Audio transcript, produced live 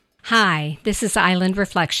Hi, this is Island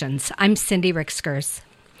Reflections. I'm Cindy Rixkers.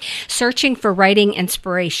 Searching for writing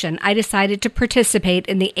inspiration, I decided to participate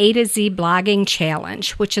in the A to Z blogging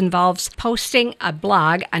challenge, which involves posting a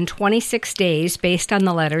blog on 26 days based on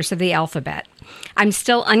the letters of the alphabet. I'm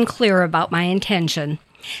still unclear about my intention.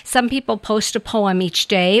 Some people post a poem each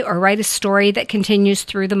day or write a story that continues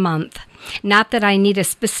through the month. Not that I need a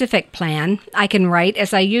specific plan. I can write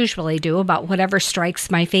as I usually do about whatever strikes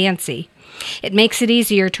my fancy. It makes it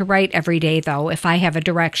easier to write every day, though, if I have a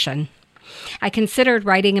direction. I considered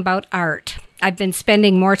writing about art. I've been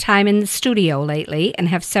spending more time in the studio lately and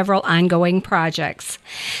have several ongoing projects.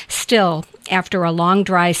 Still, after a long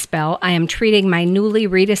dry spell, I am treating my newly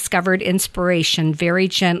rediscovered inspiration very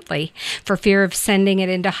gently for fear of sending it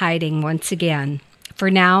into hiding once again. For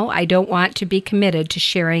now, I don't want to be committed to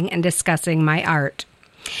sharing and discussing my art.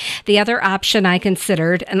 The other option I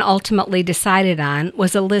considered and ultimately decided on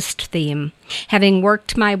was a list theme. Having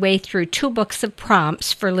worked my way through 2 books of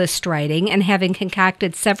prompts for list writing and having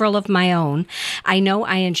concocted several of my own, I know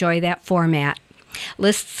I enjoy that format.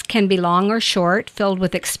 Lists can be long or short, filled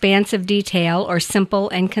with expansive detail, or simple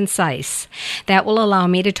and concise. That will allow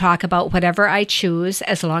me to talk about whatever I choose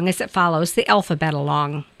as long as it follows the alphabet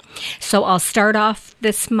along. So I'll start off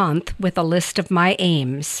this month with a list of my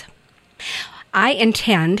aims. I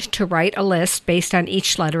intend to write a list based on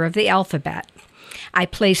each letter of the alphabet. I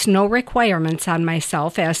place no requirements on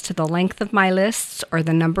myself as to the length of my lists or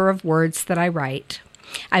the number of words that I write.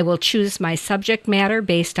 I will choose my subject matter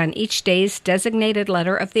based on each day's designated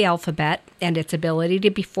letter of the alphabet and its ability to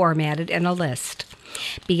be formatted in a list.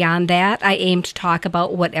 Beyond that, I aim to talk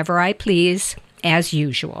about whatever I please, as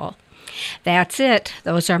usual. That's it.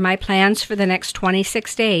 Those are my plans for the next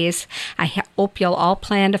 26 days. I hope you'll all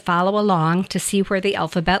plan to follow along to see where the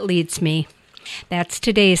alphabet leads me. That's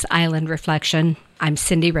today's Island Reflection. I'm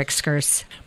Cindy Rixkers.